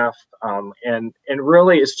staff, and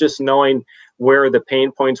really it's just knowing where are the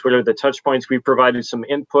pain points, what are the touch points. We provided some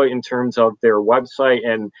input in terms of their website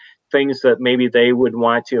and things that maybe they would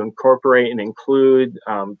want to incorporate and include,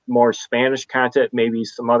 more Spanish content, maybe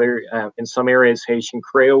some other, in some areas, Haitian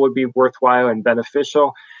Creole would be worthwhile and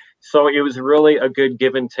beneficial. So it was really a good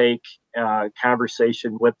give and take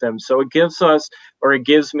conversation with them. So it gives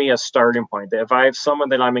me a starting point. If I have someone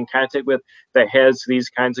that I'm in contact with that has these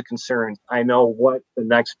kinds of concerns, I know what the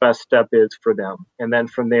next best step is for them. And then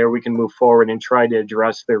from there, we can move forward and try to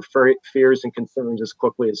address their fears and concerns as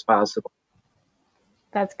quickly as possible.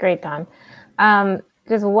 That's great, Don.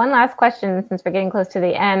 Just one last question, since we're getting close to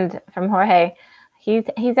the end, from Jorge. He's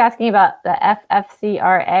asking about the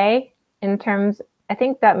FFCRA in terms, I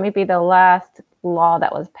think that may be the last law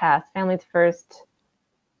that was passed, Families First,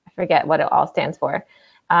 I forget what it all stands for,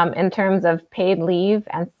 in terms of paid leave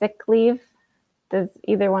and sick leave. Does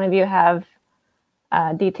either one of you have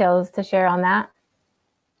details to share on that?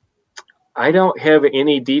 I don't have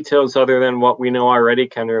any details other than what we know already,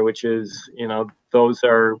 Kendra, which is, those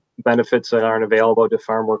are benefits that aren't available to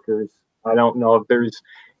farm workers. I don't know if there's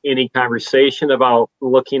any conversation about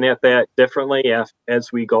looking at that differently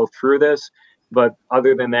as we go through this, but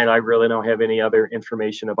other than that, I really don't have any other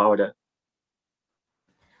information about it.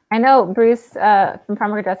 I know Bruce from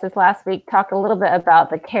Farm Worker Justice last week talked a little bit about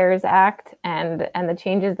the CARES Act and the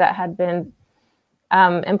changes that had been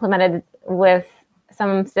implemented with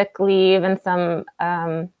some sick leave and some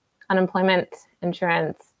unemployment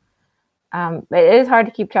insurance. It is hard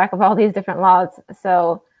to keep track of all these different laws.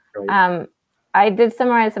 So I did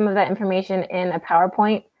summarize some of that information in a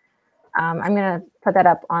PowerPoint. I'm going to put that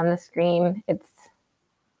up on the screen. It's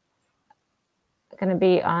going to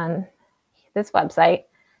be on this website.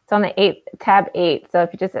 It's on the tab 8. So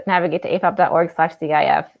if you just navigate to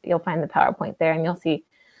afop.org/CIF, you'll find the PowerPoint there, and you'll see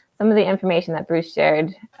some of the information that Bruce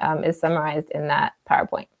shared is summarized in that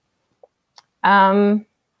PowerPoint.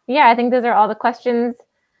 Yeah, I think those are all the questions.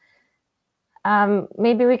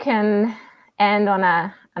 Maybe we can end on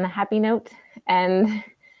a happy note and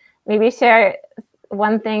maybe share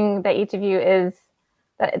one thing that each of you is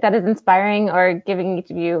that is inspiring or giving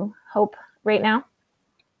each of you hope right now.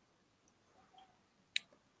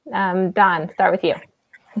 Don, start with you.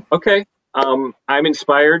 Okay. I'm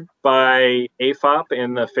inspired by AFOP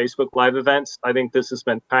and the Facebook Live events. I think this has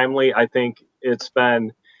been timely. I think it's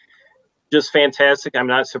been just fantastic. I'm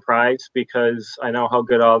not surprised because I know how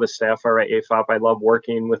good all the staff are at AFOP. I love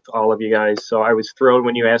working with all of you guys. So I was thrilled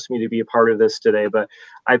when you asked me to be a part of this today. But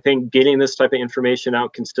I think getting this type of information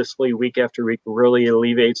out consistently week after week really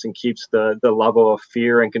alleviates and keeps the level of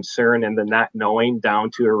fear and concern and the not knowing down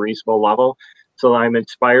to a reasonable level. So I'm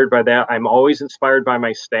inspired by that. I'm always inspired by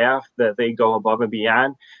my staff that they go above and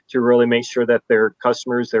beyond to really make sure that their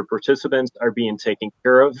customers, their participants are being taken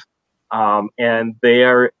care of. And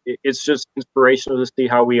it's just inspirational to see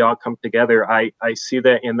how we all come together. I see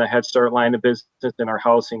that in the Head Start line of business, in our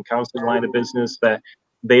housing counseling line of business, that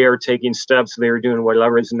they are taking steps, they are doing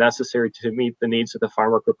whatever is necessary to meet the needs of the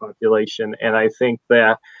farm worker population. And I think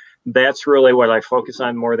that that's really what I focus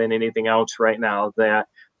on more than anything else right now, that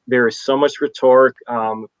there is so much rhetoric.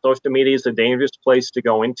 Social media is a dangerous place to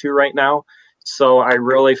go into right now. So I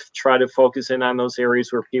really try to focus in on those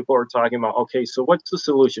areas where people are talking about, okay, so what's the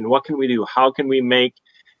solution? What can we do? How can we make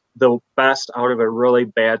the best out of a really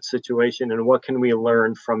bad situation? And what can we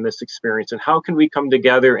learn from this experience? And how can we come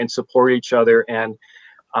together and support each other? And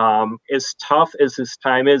as tough as this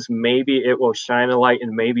time is, maybe it will shine a light,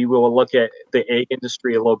 and maybe we'll look at the egg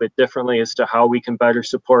industry a little bit differently as to how we can better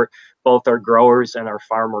support both our growers and our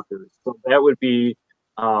farm workers. So that would be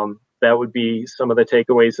some of the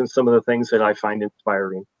takeaways and some of the things that I find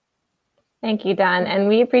inspiring. Thank you, Don. And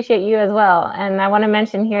we appreciate you as well. And I want to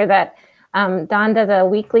mention here that Don does a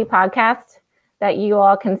weekly podcast that you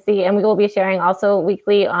all can see, and we will be sharing also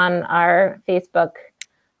weekly on our Facebook,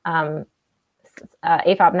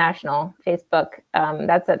 AFOP National Facebook.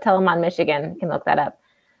 That's at Telamon, Michigan. You can look that up.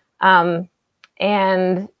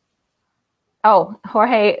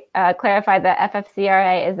 Jorge clarified that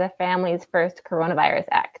FFCRA is the family's first coronavirus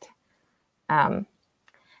act. And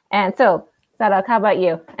so, Sadok, how about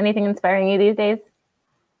you? Anything inspiring you these days?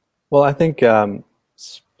 Well, I think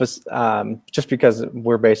just because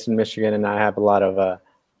we're based in Michigan and I have a lot of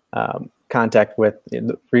contact with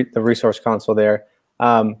the Resource Council there,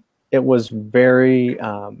 it was very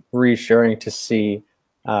reassuring to see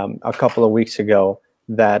a couple of weeks ago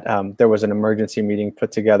that there was an emergency meeting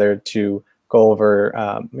put together to go over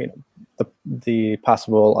the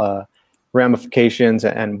possible ramifications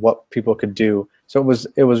and what people could do. So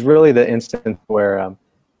it was really the instance where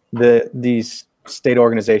these state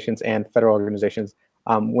organizations and federal organizations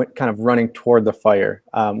went kind of running toward the fire,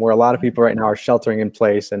 where a lot of people right now are sheltering in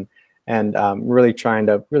place and really trying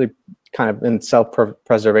to kind of in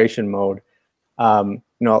self-preservation mode.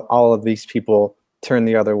 All of these people turned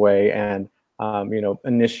the other way and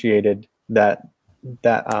initiated that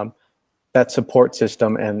support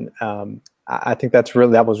system, and I think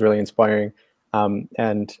that was really inspiring.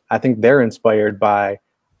 And I think they're inspired by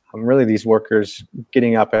really these workers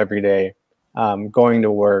getting up every day, going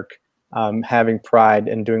to work, having pride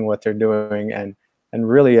in doing what they're doing, and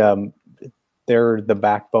really they're the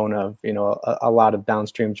backbone of a lot of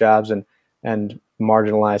downstream jobs and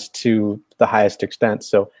marginalized to the highest extent.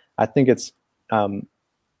 So I think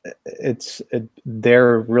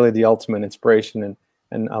they're really the ultimate inspiration,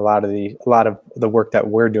 and a lot of the work that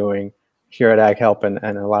we're doing here at Ag Help and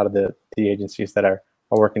a lot of the agencies that are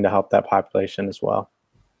working to help that population as well.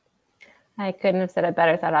 I couldn't have said it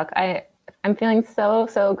better, Sadok. I'm feeling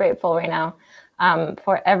so grateful right now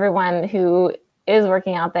for everyone who is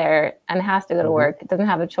working out there and has to go to work. It doesn't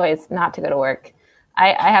have a choice not to go to work.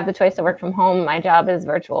 I have the choice to work from home. My job is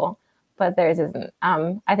virtual, but theirs isn't.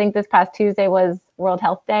 I think this past Tuesday was World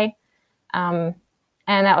Health Day. And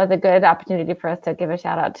that was a good opportunity for us to give a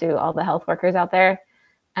shout out to all the health workers out there.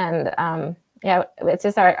 And it's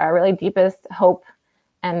just our really deepest hope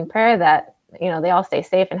and prayer that, they all stay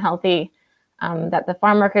safe and healthy, that the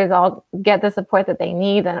farm workers all get the support that they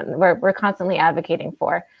need, and we're constantly advocating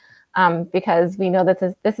for, because we know that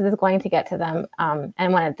this is going to get to them.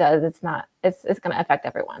 And when it does, it's going to affect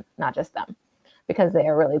everyone, not just them, because they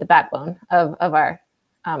are really the backbone of our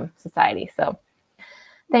society. So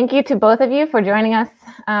thank you to both of you for joining us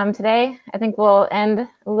today. I think we'll end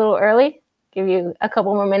a little early, give you a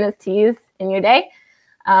couple more minutes to use in your day.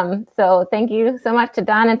 So thank you so much to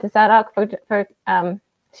Don and to Sadok for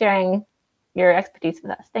sharing your expertise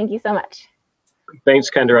with us. Thank you so much. Thanks,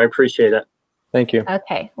 Kendra. I appreciate it. Thank you.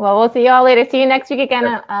 Okay. Well, we'll see you all later. See you next week again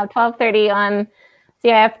at 12:30 on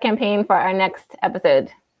CIF Campaign for our next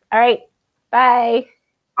episode. All right. Bye.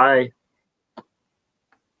 Bye.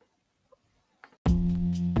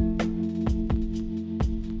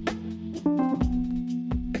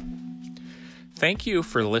 Thank you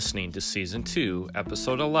for listening to Season 2,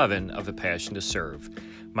 Episode 11 of A Passion to Serve.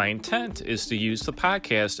 My intent is to use the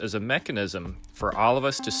podcast as a mechanism for all of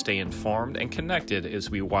us to stay informed and connected as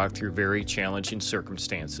we walk through very challenging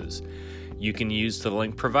circumstances. You can use the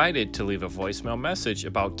link provided to leave a voicemail message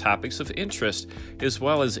about topics of interest, as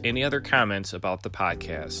well as any other comments about the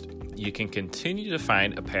podcast. You can continue to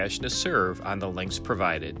find A Passion to Serve on the links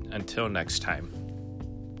provided. Until next time.